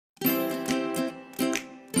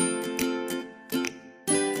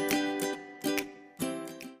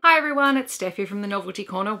everyone, it's Steph here from the Novelty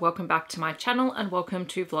Corner. Welcome back to my channel and welcome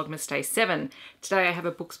to Vlogmas Day 7. Today I have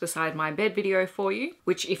a books beside my bed video for you,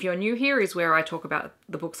 which if you're new here is where I talk about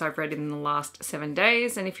the books I've read in the last 7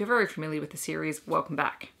 days, and if you're very familiar with the series, welcome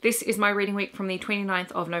back. This is my reading week from the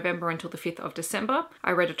 29th of November until the 5th of December.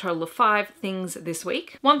 I read a total of 5 things this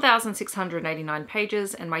week, 1,689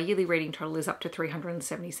 pages, and my yearly reading total is up to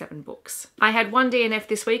 377 books. I had one DNF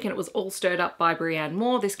this week and it was All Stirred Up by Brianne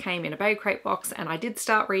Moore. This came in a Babe Crate box and I did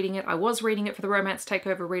start reading it. I was reading it for the Romance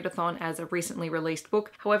Takeover Readathon as a recently released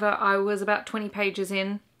book. However, I was about 20 pages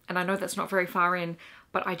in, and I know that's not very far in,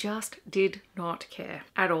 but I just did not care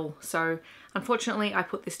at all. So unfortunately, I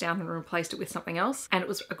put this down and replaced it with something else, and it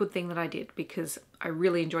was a good thing that I did because I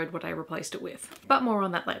really enjoyed what I replaced it with. But more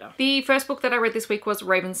on that later. The first book that I read this week was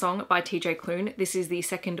Ravensong by TJ Klune. This is the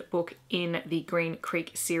second book in the Green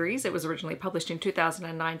Creek series. It was originally published in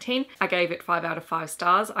 2019. I gave it 5 out of 5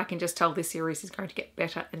 stars. I can just tell this series is going to get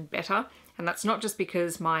better and better. And that's not just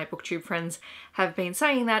because my booktube friends have been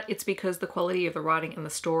saying that, it's because the quality of the writing and the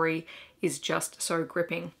story is just so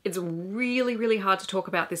gripping. It's really, really hard to talk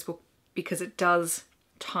about this book because it does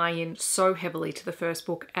tie in so heavily to the first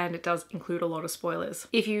book and it does include a lot of spoilers.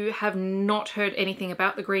 If you have not heard anything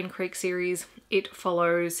about the Green Creek series, it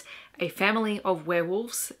follows a family of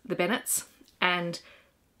werewolves, the Bennetts, and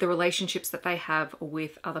the relationships that they have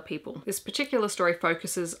with other people. This particular story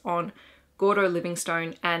focuses on Gordo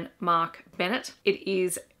Livingstone and Mark Bennett. It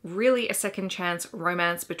is really a second chance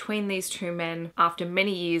romance between these two men after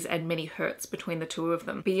many years and many hurts between the two of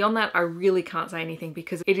them. Beyond that, I really can't say anything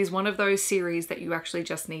because it is one of those series that you actually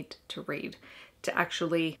just need to read to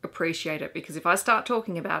actually appreciate it, because if I start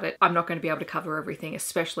talking about it, I'm not going to be able to cover everything,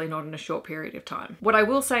 especially not in a short period of time. What I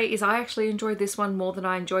will say is I actually enjoyed this one more than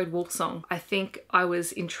I enjoyed Wolfsong. I think I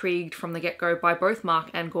was intrigued from the get-go by both Mark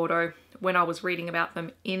and Gordo when I was reading about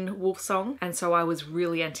them in Wolfsong, and so I was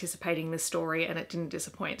really anticipating this story and it didn't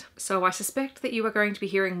disappoint. So I suspect that you are going to be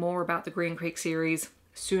hearing more about the Green Creek series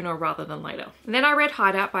sooner rather than later. And then I read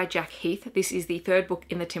Hideout by Jack Heath. This is the third book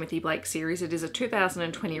in the Timothy Blake series. It is a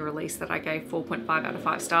 2020 release that I gave 4.5 out of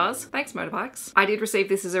 5 stars. Thanks, motorbikes. I did receive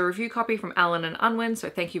this as a review copy from Alan and Unwin, so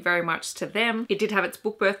thank you very much to them. It did have its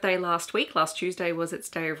book birthday last week. Last Tuesday was its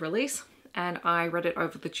day of release, and I read it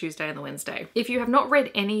over the Tuesday and the Wednesday. If you have not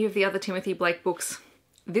read any of the other Timothy Blake books,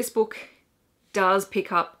 this book does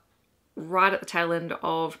pick up right at the tail end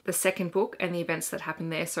of the second book and the events that happen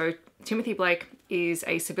there. So Timothy Blake is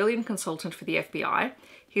a civilian consultant for the FBI.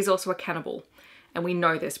 He's also a cannibal, and we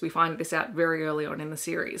know this. We find this out very early on in the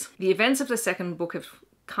series. The events of the second book have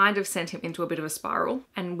kind of sent him into a bit of a spiral,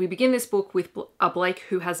 and we begin this book with a Blake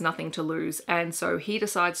who has nothing to lose, and so he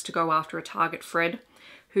decides to go after a target, Fred,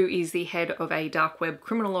 who is the head of a dark web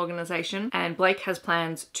criminal organization, and Blake has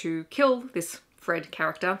plans to kill this Fred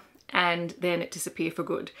character and then disappear for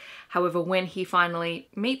good. However, when he finally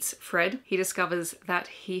meets Fred, he discovers that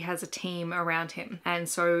he has a team around him, and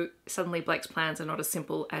so suddenly Blake's plans are not as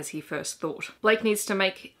simple as he first thought. Blake needs to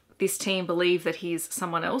make this team believe that he's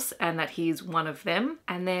someone else and that he's one of them,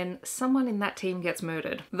 and then someone in that team gets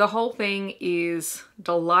murdered. The whole thing is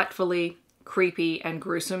delightfully creepy and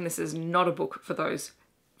gruesome. This is not a book for those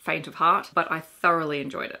faint of heart, but I thoroughly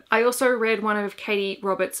enjoyed it. I also read one of Katie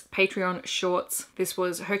Roberts' Patreon shorts. This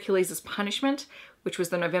was Hercules Punishment, which was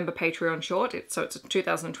the November Patreon short. So it's a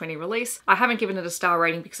 2020 release. I haven't given it a star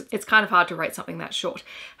rating because it's kind of hard to rate something that short.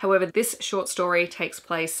 However, this short story takes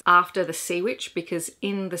place after the Sea Witch, because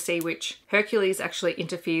in the Sea Witch, Hercules actually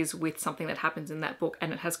interferes with something that happens in that book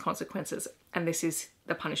and it has consequences. And this is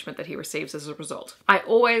the punishment that he receives as a result. I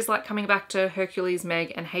always like coming back to Hercules,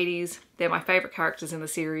 Meg, and Hades. They're my favorite characters in the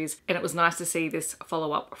series, and it was nice to see this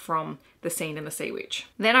follow up from the scene in the Sea Witch.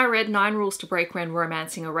 Then I read 9 Rules to Break When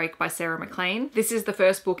Romancing a Rake by Sarah MacLean. This is the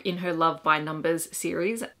first book in her Love by Numbers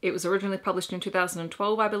series. It was originally published in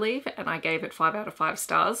 2012, I believe, and I gave it 5 out of 5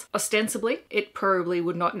 stars. Ostensibly, it probably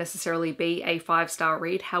would not necessarily be a 5-star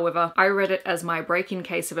read. However, I read it as my break-in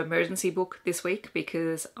case of emergency book this week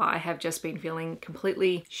because I have just been feeling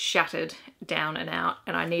completely shattered, down and out,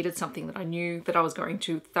 and I needed something that I knew that I was going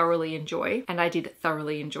to thoroughly enjoy, and I did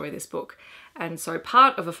thoroughly enjoy this book. And so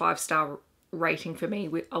part of a 5-star rating for me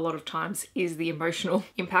with a lot of times is the emotional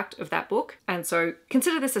impact of that book, and so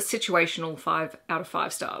consider this a situational 5 out of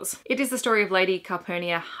 5 stars. It is the story of Lady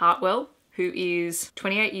Carpernia Hartwell, who is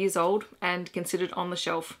 28 years old and considered on the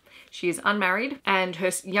shelf. She is unmarried and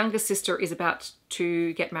her younger sister is about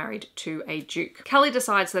to get married to a duke. Callie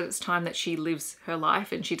decides that it's time that she lives her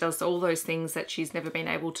life and she does all those things that she's never been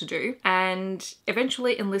able to do, and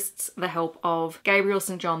eventually enlists the help of Gabriel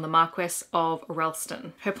St. John, the Marquess of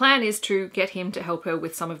Ralston. Her plan is to get him to help her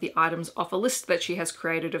with some of the items off a list that she has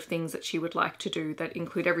created of things that she would like to do that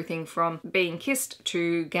include everything from being kissed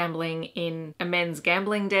to gambling in a men's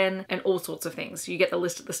gambling den and all sorts of things. You get the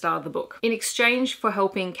list at the start of the book. In exchange for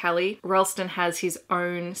helping Callie, Ralston has his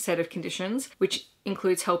own set of conditions, which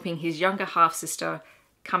includes helping his younger half-sister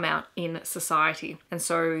come out in society. And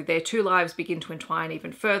so their two lives begin to entwine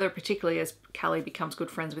even further, particularly as Callie becomes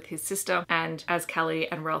good friends with his sister and as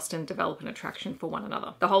Callie and Ralston develop an attraction for one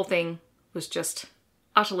another. The whole thing was just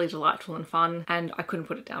utterly delightful and fun, and I couldn't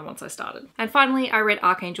put it down once I started. And finally, I read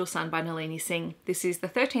Archangel Son by Nalini Singh. This is the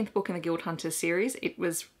 13th book in the Guild Hunters series. It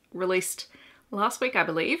was released last week, I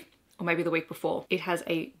believe, or maybe the week before. It has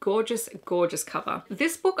a gorgeous, gorgeous cover.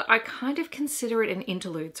 This book, I kind of consider it an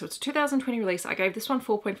interlude. So it's a 2020 release. I gave this one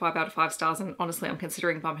 4.5 out of 5 stars, and honestly, I'm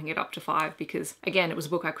considering bumping it up to 5 because, again, it was a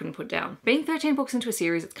book I couldn't put down. Being 13 books into a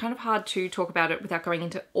series, it's kind of hard to talk about it without going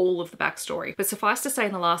into all of the backstory. But suffice to say,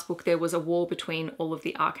 in the last book, there was a war between all of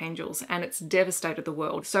the archangels, and it's devastated the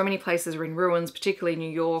world. So many places are in ruins, particularly New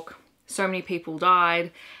York. So many people died.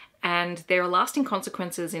 And there are lasting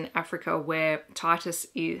consequences in Africa where Titus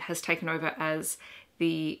has taken over as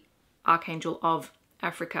the Archangel of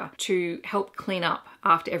Africa to help clean up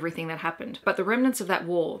after everything that happened. But the remnants of that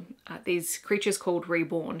war, these creatures called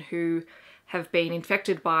Reborn, who have been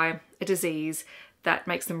infected by a disease that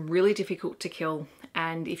makes them really difficult to kill.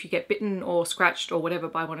 And if you get bitten or scratched or whatever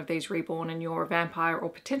by one of these Reborn and you're a vampire or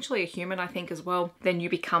potentially a human, I think as well, then you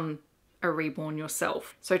become a reborn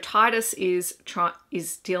yourself. So Titus is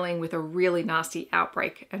dealing with a really nasty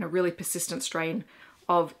outbreak and a really persistent strain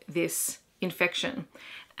of this infection,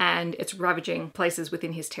 and it's ravaging places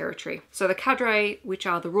within his territory. So the cadre, which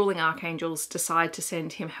are the ruling archangels, decide to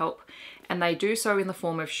send him help, and they do so in the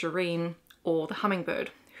form of Shireen, or the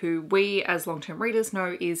hummingbird, who we as long-term readers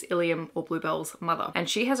know is Ilium or Bluebell's mother. And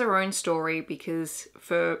she has her own story because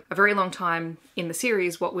for a very long time in the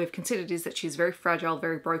series, what we've considered is that she's very fragile,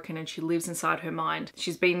 very broken, and she lives inside her mind.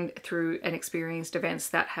 She's been through and experienced events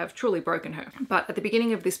that have truly broken her. But at the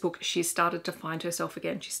beginning of this book, she started to find herself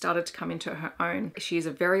again. She started to come into her own. She is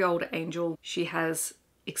a very old angel. She has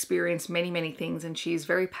experienced many, many things, and she's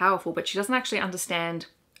very powerful, but she doesn't actually understand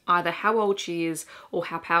either how old she is or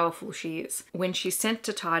how powerful she is. When she's sent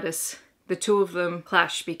to Titus, the two of them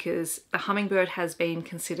clash because the hummingbird has been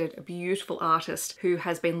considered a beautiful artist who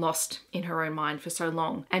has been lost in her own mind for so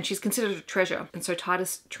long, and she's considered a treasure. And so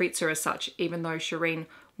Titus treats her as such, even though Shireen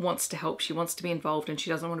wants to help, she wants to be involved, and she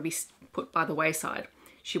doesn't want to be put by the wayside.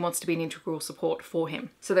 She wants to be an integral support for him.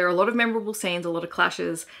 So there are a lot of memorable scenes, a lot of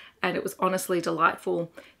clashes, and it was honestly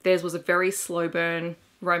delightful. Theirs was a very slow burn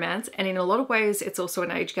romance, and in a lot of ways it's also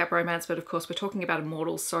an age gap romance, but of course we're talking about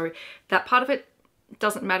immortals, so that part of it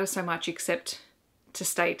doesn't matter so much, except to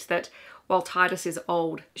state that while Titus is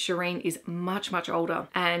old, Shireen is much, much older,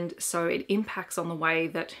 and so it impacts on the way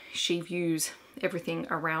that she views everything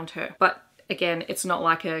around her. But again, it's not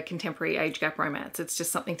like a contemporary age gap romance. It's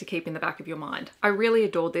just something to keep in the back of your mind. I really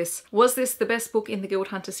adored this. Was this the best book in the Guild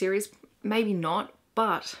Hunter series? Maybe not,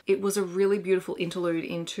 but it was a really beautiful interlude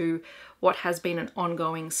into what has been an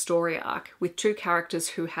ongoing story arc with two characters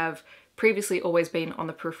who have previously always been on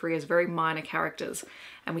the periphery as very minor characters,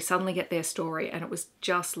 and we suddenly get their story, and it was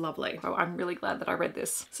just lovely. So I'm really glad that I read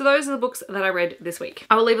this. So those are the books that I read this week.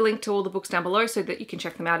 I will leave a link to all the books down below so that you can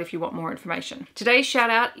check them out if you want more information. Today's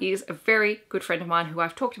shout out is a very good friend of mine who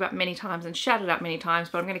I've talked about many times and shouted out many times,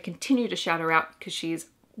 but I'm going to continue to shout her out because she's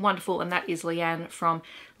wonderful, and that is Leanne from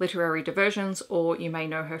Literary Diversions, or you may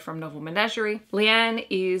know her from Novel Menagerie. Leanne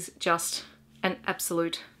is just an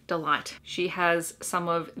absolute delight. She has some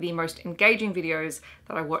of the most engaging videos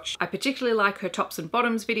that I watch. I particularly like her tops and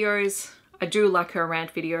bottoms videos. I do like her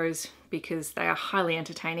rant videos because they are highly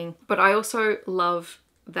entertaining, but I also love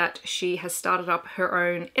that she has started up her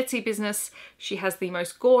own Etsy business. She has the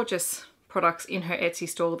most gorgeous products in her Etsy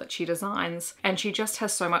store that she designs, and she just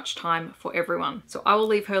has so much time for everyone. So I will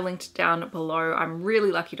leave her linked down below. I'm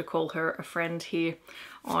really lucky to call her a friend here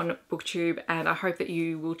on BookTube, and I hope that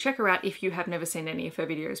you will check her out if you have never seen any of her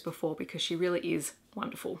videos before, because she really is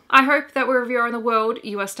wonderful. I hope that wherever you are in the world,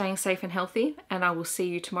 you are staying safe and healthy, and I will see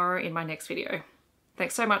you tomorrow in my next video.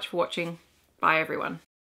 Thanks so much for watching. Bye everyone.